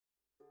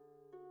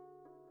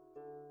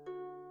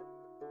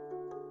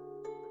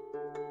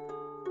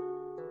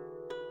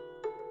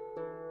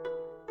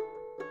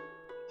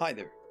Hi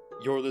there.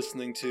 You're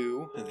listening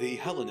to the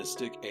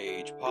Hellenistic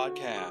Age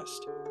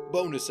podcast.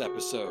 Bonus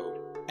episode,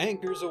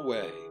 Anchors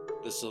Aweigh,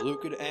 the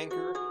Seleucid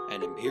Anchor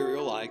and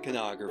Imperial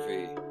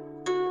Iconography.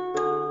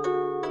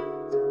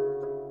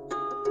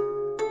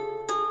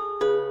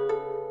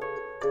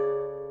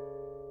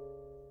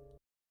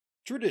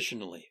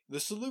 Traditionally, the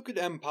Seleucid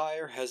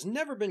Empire has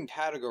never been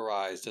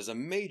categorized as a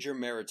major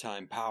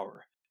maritime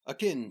power,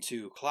 akin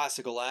to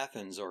classical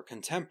Athens or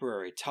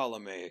contemporary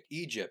Ptolemaic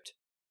Egypt.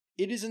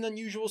 It is an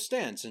unusual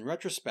stance in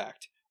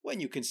retrospect, when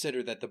you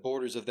consider that the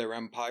borders of their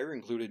empire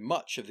included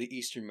much of the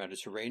eastern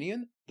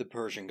Mediterranean, the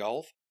Persian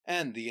Gulf,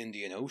 and the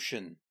Indian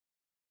Ocean.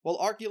 While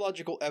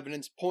archaeological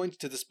evidence points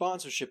to the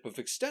sponsorship of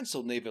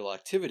extensive naval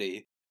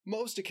activity,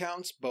 most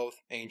accounts,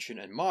 both ancient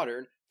and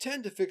modern,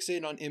 tend to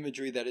fixate on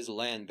imagery that is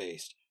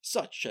land-based,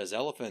 such as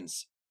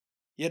elephants.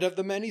 Yet of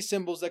the many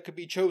symbols that could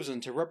be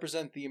chosen to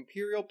represent the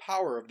imperial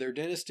power of their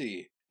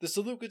dynasty, the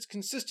Seleucids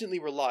consistently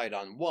relied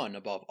on one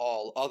above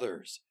all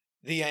others: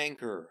 the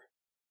anchor.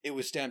 It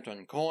was stamped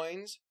on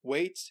coins,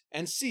 weights,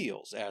 and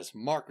seals as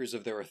markers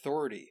of their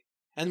authority,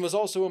 and was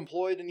also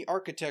employed in the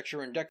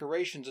architecture and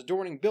decorations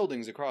adorning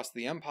buildings across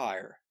the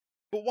empire.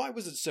 But why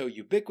was it so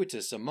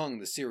ubiquitous among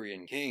the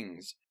Syrian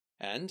kings?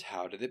 And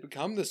how did it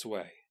become this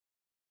way?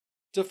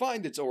 To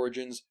find its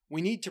origins,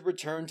 we need to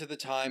return to the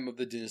time of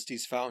the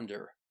dynasty's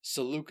founder,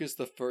 Seleucus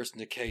I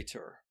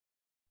Nicator.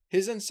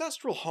 His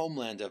ancestral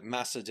homeland of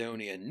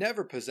Macedonia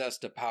never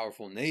possessed a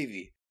powerful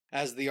navy,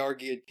 as the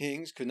Argead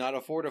kings could not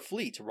afford a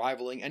fleet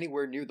rivaling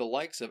anywhere near the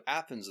likes of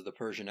Athens of the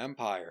Persian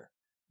Empire.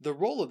 The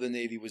role of the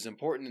navy was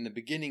important in the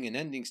beginning and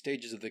ending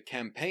stages of the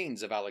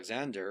campaigns of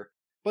Alexander,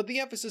 but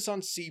the emphasis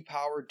on sea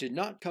power did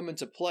not come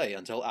into play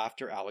until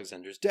after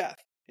Alexander's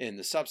death, in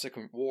the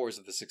subsequent wars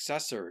of the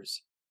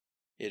successors.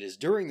 It is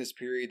during this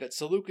period that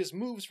Seleucus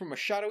moves from a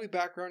shadowy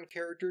background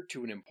character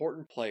to an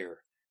important player,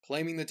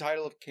 claiming the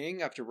title of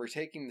king after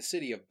retaking the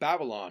city of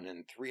Babylon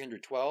in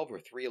 312 or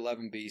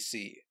 311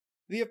 BC.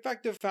 The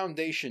effective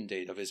foundation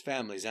date of his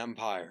family's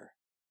empire.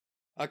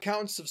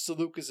 Accounts of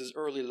Seleucus's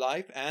early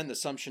life and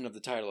assumption of the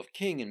title of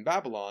king in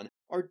Babylon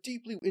are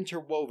deeply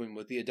interwoven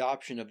with the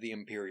adoption of the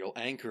imperial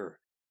anchor,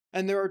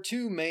 and there are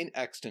two main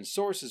extant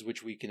sources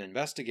which we can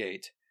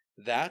investigate: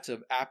 that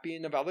of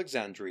Appian of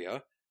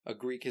Alexandria, a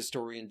Greek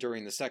historian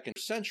during the 2nd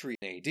century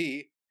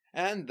AD,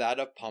 and that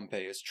of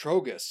Pompeius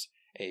Trogus,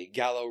 a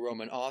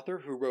Gallo-Roman author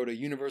who wrote a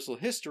universal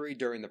history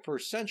during the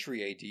 1st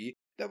century AD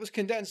that was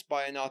condensed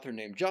by an author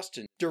named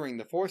Justin during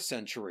the 4th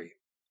century.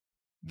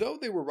 Though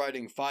they were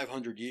writing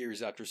 500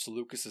 years after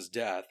Seleucus's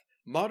death,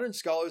 modern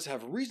scholars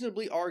have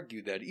reasonably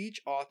argued that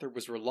each author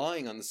was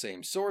relying on the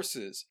same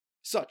sources,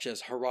 such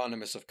as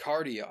Hieronymus of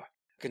Cardia,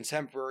 a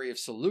contemporary of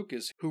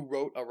Seleucus who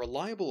wrote a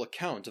reliable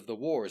account of the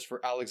wars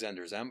for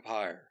Alexander's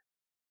empire.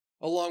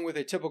 Along with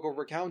a typical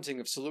recounting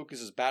of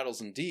Seleucus's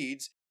battles and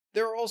deeds,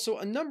 there are also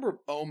a number of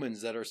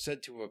omens that are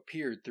said to have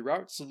appeared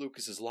throughout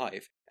Seleucus's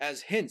life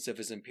as hints of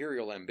his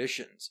imperial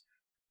ambitions.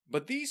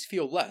 But these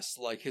feel less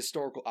like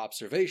historical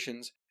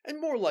observations and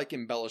more like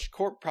embellished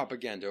court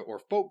propaganda or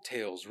folk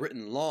tales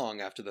written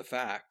long after the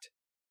fact.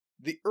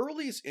 The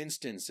earliest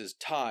instance is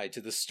tied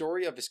to the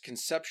story of his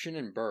conception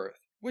and birth,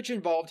 which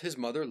involved his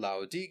mother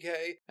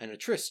Laodike and a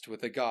tryst with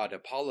the god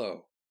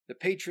Apollo, the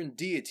patron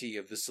deity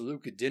of the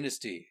Seleucid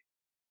dynasty.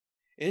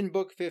 In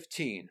Book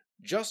 15,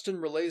 Justin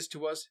relays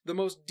to us the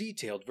most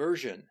detailed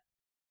version.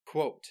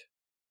 Quote,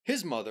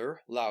 his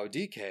mother,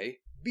 Laodike,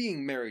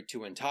 being married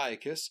to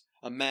Antiochus,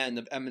 a man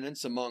of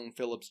eminence among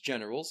Philip's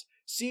generals,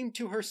 seemed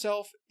to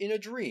herself, in a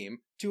dream,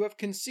 to have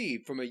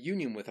conceived from a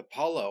union with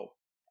Apollo,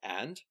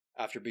 and,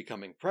 after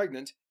becoming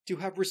pregnant, to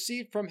have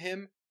received from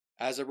him,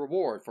 as a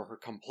reward for her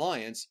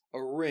compliance,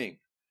 a ring,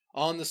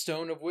 on the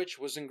stone of which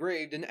was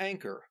engraved an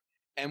anchor,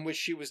 and which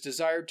she was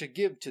desired to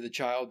give to the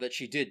child that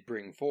she did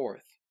bring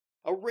forth.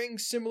 A ring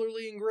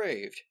similarly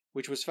engraved,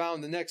 which was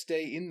found the next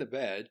day in the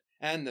bed,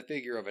 and the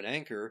figure of an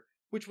anchor,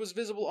 which was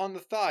visible on the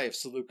thigh of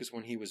Seleucus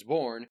when he was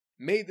born,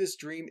 made this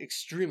dream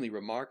extremely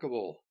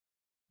remarkable.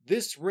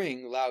 This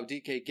ring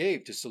Laodike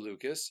gave to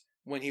Seleucus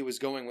when he was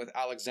going with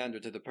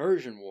Alexander to the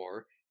Persian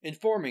War,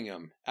 informing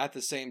him, at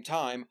the same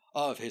time,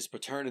 of his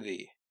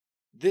paternity.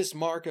 This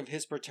mark of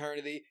his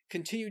paternity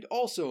continued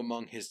also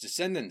among his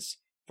descendants,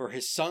 for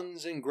his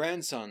sons and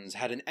grandsons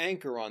had an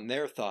anchor on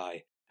their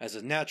thigh, as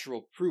a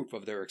natural proof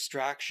of their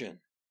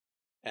extraction.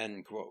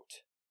 End quote.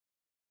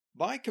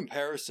 By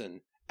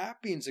comparison,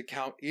 Appian's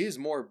account is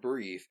more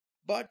brief,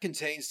 but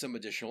contains some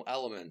additional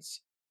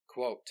elements.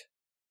 Quote,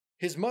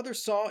 his mother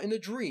saw in a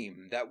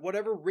dream that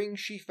whatever ring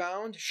she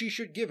found she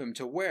should give him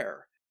to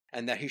wear,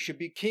 and that he should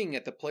be king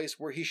at the place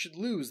where he should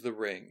lose the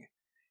ring.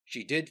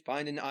 She did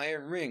find an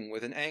iron ring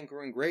with an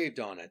anchor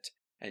engraved on it,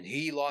 and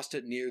he lost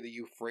it near the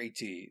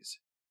Euphrates.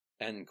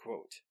 End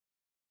quote.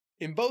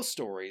 In both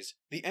stories,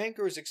 the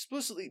anchor is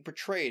explicitly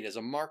portrayed as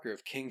a marker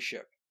of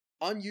kingship.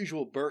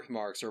 Unusual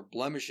birthmarks or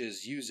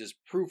blemishes used as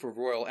proof of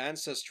royal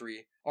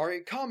ancestry are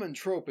a common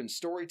trope in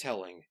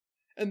storytelling,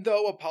 and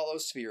though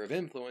Apollo's sphere of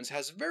influence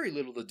has very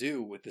little to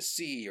do with the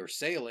sea or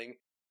sailing,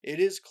 it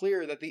is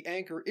clear that the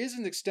anchor is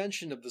an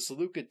extension of the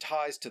Seleucid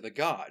ties to the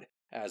god,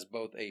 as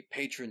both a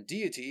patron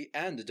deity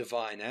and a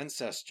divine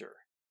ancestor.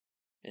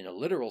 In a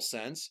literal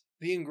sense,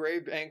 the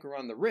engraved anchor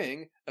on the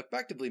ring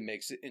effectively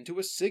makes it into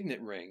a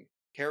signet ring,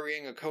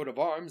 carrying a coat of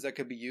arms that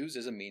could be used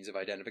as a means of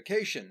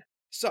identification,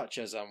 such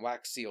as on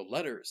wax-sealed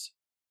letters.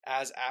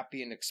 As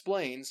Appian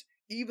explains,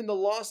 even the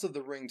loss of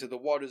the ring to the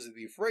waters of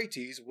the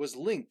Euphrates was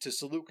linked to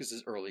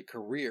Seleucus' early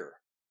career.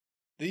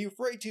 The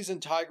Euphrates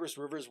and Tigris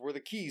rivers were the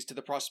keys to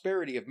the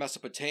prosperity of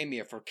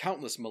Mesopotamia for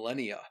countless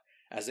millennia,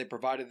 as they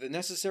provided the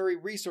necessary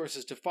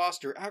resources to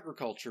foster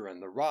agriculture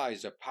and the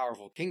rise of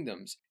powerful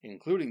kingdoms,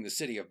 including the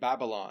city of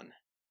Babylon.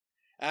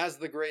 As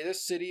the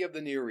greatest city of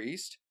the Near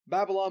East,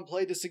 Babylon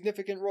played a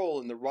significant role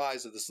in the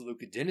rise of the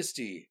Seleucid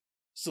dynasty.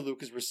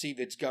 Seleucus received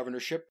its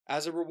governorship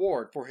as a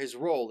reward for his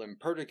role in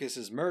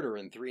Perdiccas' murder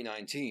in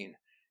 319,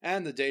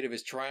 and the date of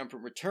his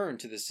triumphant return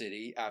to the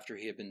city after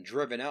he had been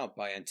driven out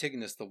by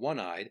Antigonus the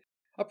One-Eyed,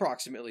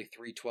 approximately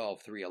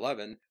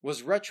 312-311,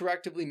 was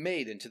retroactively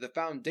made into the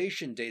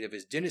foundation date of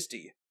his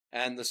dynasty,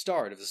 and the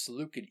start of the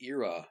Seleucid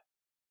era.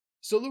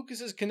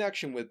 Seleucus'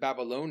 connection with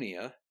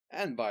Babylonia,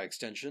 and by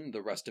extension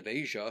the rest of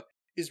Asia,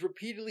 is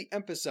repeatedly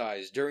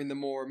emphasized during the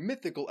more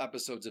mythical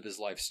episodes of his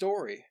life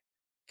story.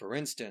 For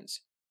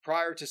instance,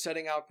 prior to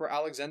setting out for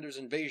Alexander's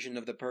invasion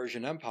of the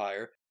Persian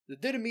Empire, the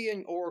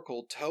Didymaean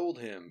oracle told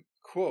him,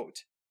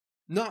 quote,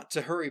 "Not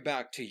to hurry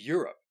back to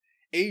Europe.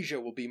 Asia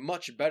will be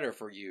much better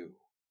for you."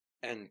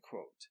 End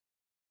quote.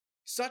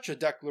 Such a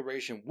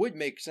declaration would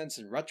make sense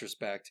in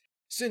retrospect,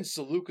 since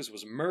Seleucus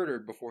was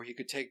murdered before he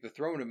could take the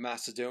throne of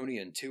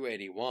Macedonia in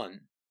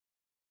 281.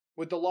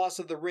 With the loss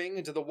of the ring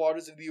into the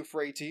waters of the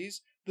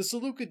Euphrates, the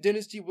Seleucid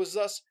dynasty was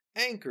thus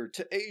anchored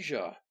to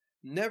Asia,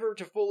 never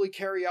to fully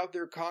carry out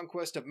their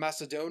conquest of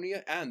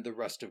Macedonia and the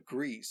rest of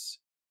Greece.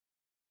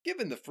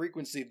 Given the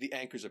frequency of the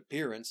anchor's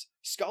appearance,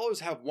 scholars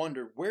have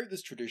wondered where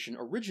this tradition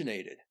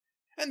originated,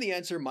 and the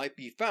answer might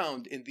be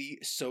found in the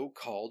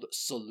so-called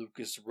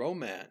Seleucus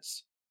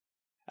Romance.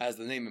 As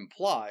the name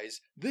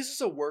implies, this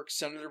is a work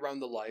centered around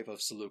the life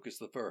of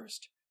Seleucus I,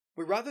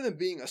 but rather than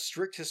being a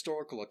strict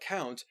historical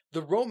account,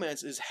 the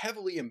romance is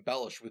heavily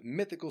embellished with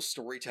mythical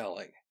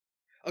storytelling.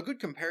 A good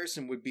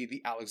comparison would be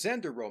the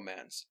Alexander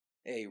Romance,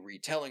 a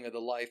retelling of the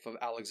life of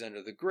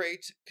Alexander the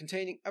Great,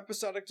 containing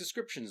episodic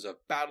descriptions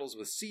of battles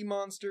with sea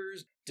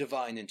monsters,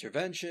 divine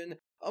intervention,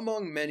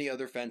 among many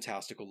other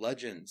fantastical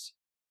legends.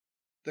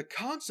 The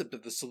concept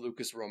of the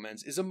Seleucus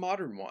Romance is a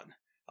modern one,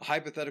 a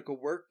hypothetical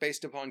work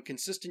based upon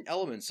consistent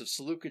elements of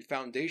Seleucid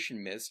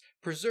foundation myths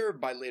preserved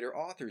by later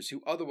authors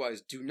who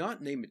otherwise do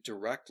not name it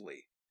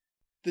directly.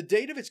 The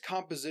date of its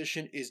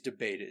composition is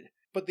debated,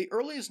 but the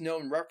earliest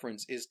known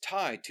reference is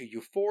tied to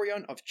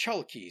Euphorion of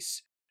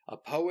Chalkis, a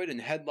poet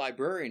and head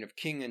librarian of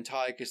King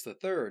Antiochus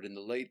III in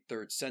the late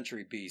 3rd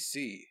century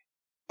BC.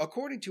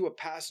 According to a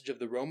passage of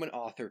the Roman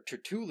author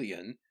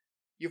Tertullian,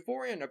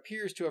 Euphorion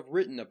appears to have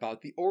written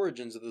about the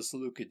origins of the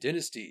Seleucid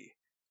dynasty.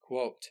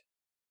 Quote,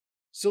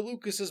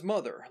 "Seleucus'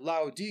 mother,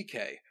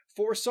 Laodice,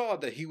 foresaw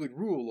that he would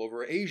rule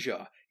over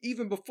Asia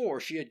even before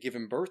she had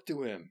given birth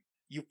to him.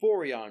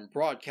 Euphorion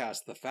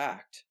broadcast the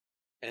fact."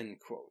 End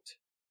quote.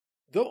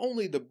 Though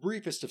only the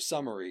briefest of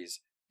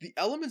summaries, the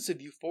elements of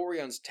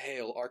Euphorion's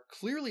tale are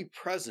clearly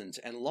present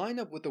and line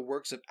up with the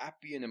works of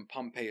Appian and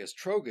Pompeius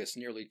Trogus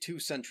nearly 2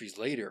 centuries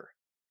later.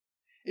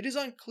 It is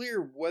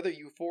unclear whether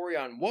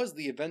Euphorion was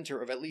the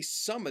inventor of at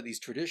least some of these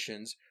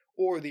traditions,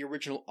 or the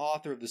original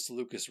author of the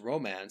Seleucus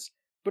Romance,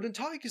 but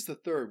Antiochus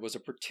III was a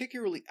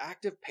particularly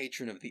active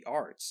patron of the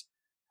arts.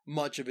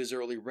 Much of his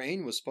early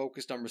reign was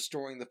focused on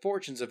restoring the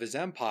fortunes of his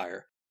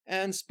empire,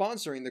 and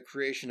sponsoring the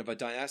creation of a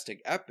dynastic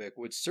epic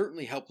would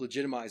certainly help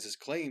legitimize his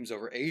claims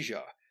over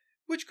Asia,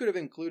 which could have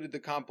included the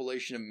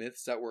compilation of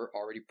myths that were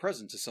already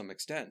present to some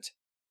extent.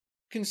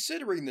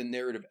 Considering the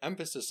narrative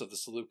emphasis of the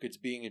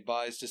Seleucids being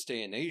advised to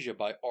stay in Asia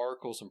by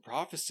oracles and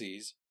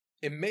prophecies,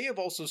 it may have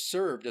also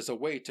served as a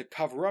way to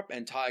cover up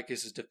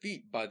Antiochus'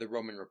 defeat by the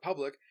Roman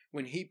Republic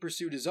when he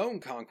pursued his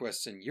own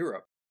conquests in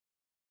Europe.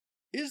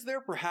 Is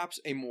there perhaps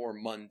a more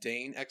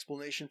mundane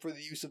explanation for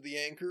the use of the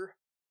anchor?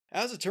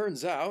 As it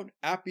turns out,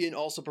 Appian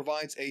also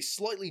provides a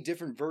slightly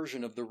different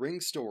version of the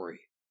ring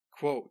story.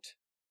 Quote,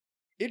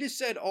 "It is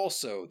said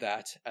also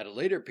that, at a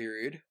later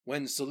period,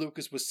 when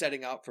Seleucus was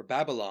setting out for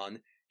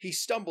Babylon, he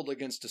stumbled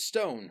against a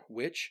stone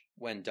which,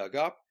 when dug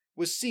up,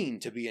 was seen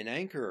to be an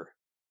anchor.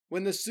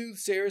 When the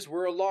soothsayers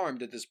were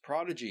alarmed at this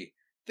prodigy,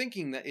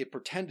 thinking that it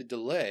portended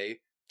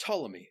delay,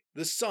 Ptolemy,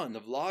 the son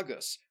of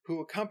Lagus, who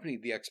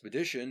accompanied the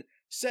expedition,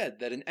 said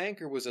that an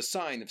anchor was a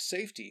sign of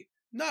safety,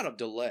 not of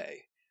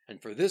delay,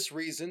 and for this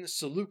reason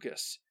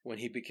Seleucus, when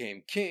he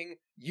became king,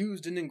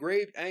 used an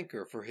engraved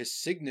anchor for his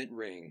signet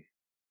ring."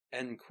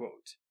 End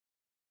quote.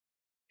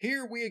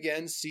 Here we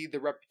again see the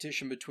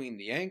repetition between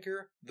the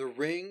anchor, the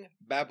ring,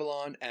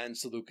 Babylon, and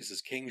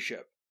Seleucus'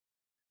 kingship.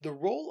 The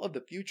role of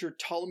the future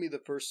Ptolemy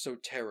I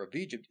Soter of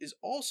Egypt is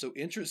also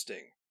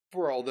interesting,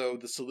 for although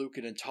the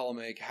Seleucid and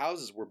Ptolemaic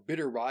houses were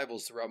bitter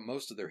rivals throughout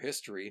most of their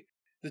history,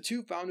 the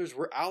two founders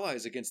were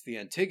allies against the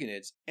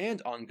Antagonids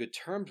and on good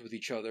terms with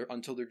each other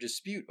until their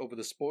dispute over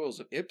the spoils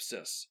of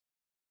Ipsus.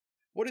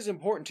 What is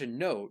important to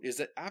note is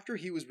that after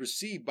he was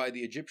received by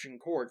the Egyptian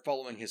court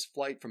following his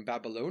flight from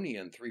Babylonia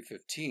in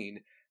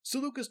 315,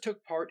 Seleucus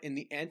took part in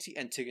the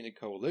anti-Antigone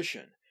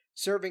coalition,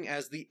 serving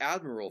as the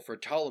admiral for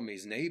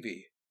Ptolemy's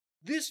navy.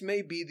 This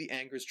may be the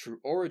anchor's true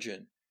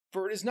origin,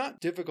 for it is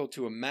not difficult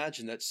to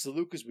imagine that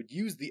Seleucus would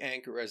use the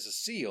anchor as a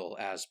seal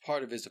as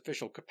part of his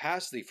official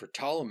capacity for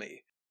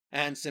Ptolemy,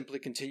 and simply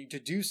continue to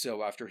do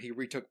so after he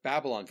retook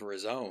Babylon for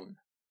his own.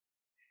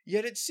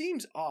 Yet it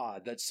seems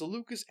odd that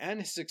Seleucus and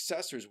his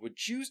successors would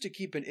choose to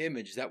keep an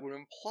image that would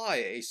imply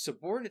a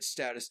subordinate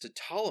status to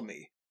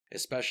Ptolemy,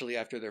 especially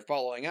after their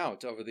falling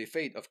out over the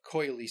fate of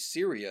Coeli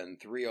Syria in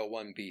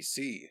 301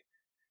 BC.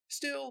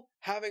 Still,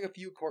 having a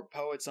few court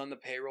poets on the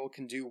payroll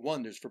can do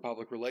wonders for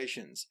public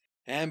relations,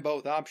 and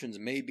both options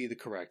may be the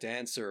correct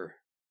answer.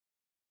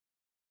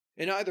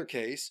 In either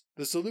case,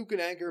 the Seleucid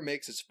anchor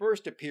makes its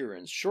first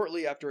appearance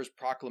shortly after his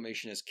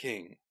proclamation as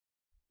king.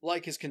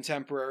 Like his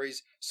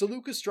contemporaries,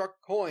 Seleucus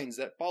struck coins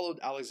that followed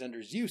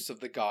Alexander's use of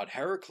the god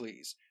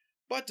Heracles,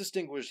 but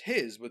distinguished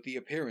his with the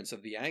appearance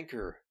of the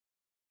anchor.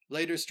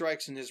 Later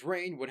strikes in his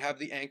reign would have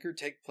the anchor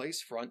take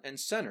place front and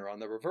center on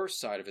the reverse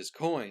side of his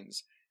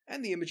coins,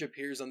 and the image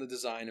appears on the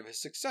design of his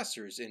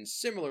successors in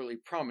similarly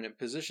prominent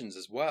positions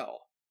as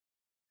well.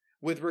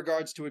 With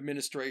regards to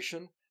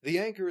administration, the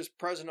anchor is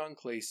present on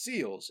clay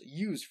seals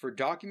used for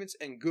documents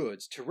and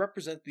goods to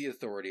represent the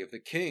authority of the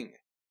king.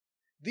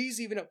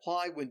 These even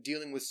apply when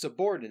dealing with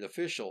subordinate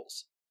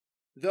officials.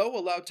 Though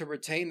allowed to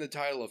retain the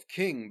title of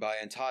king by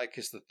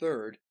Antiochus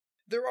III,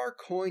 there are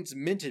coins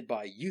minted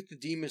by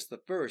Euthydemus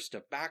I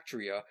of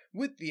Bactria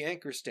with the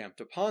anchor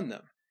stamped upon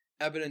them,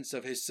 evidence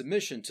of his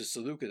submission to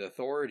Seleucid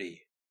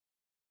authority.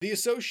 The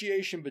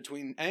association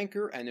between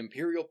anchor and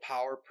imperial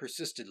power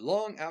persisted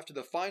long after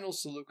the final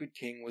Seleucid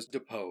king was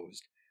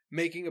deposed,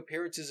 making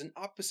appearances in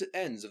opposite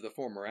ends of the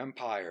former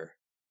empire.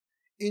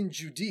 In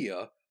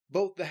Judea,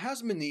 both the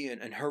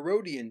Hasmonean and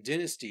Herodian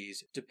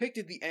dynasties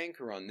depicted the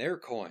anchor on their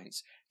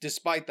coins,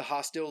 despite the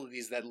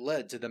hostilities that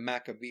led to the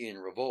Maccabean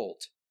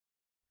revolt.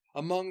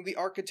 Among the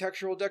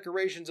architectural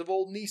decorations of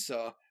Old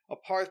Nisa, a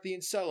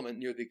Parthian settlement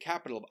near the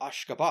capital of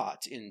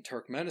Ashgabat in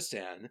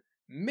Turkmenistan,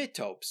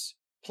 metopes,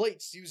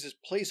 plates used as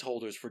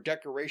placeholders for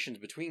decorations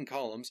between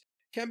columns,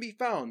 can be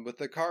found with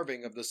the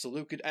carving of the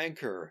Seleucid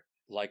anchor,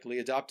 likely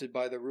adopted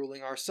by the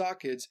ruling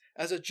Arsacids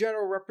as a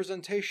general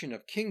representation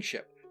of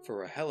kingship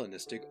for a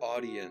Hellenistic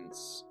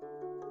audience.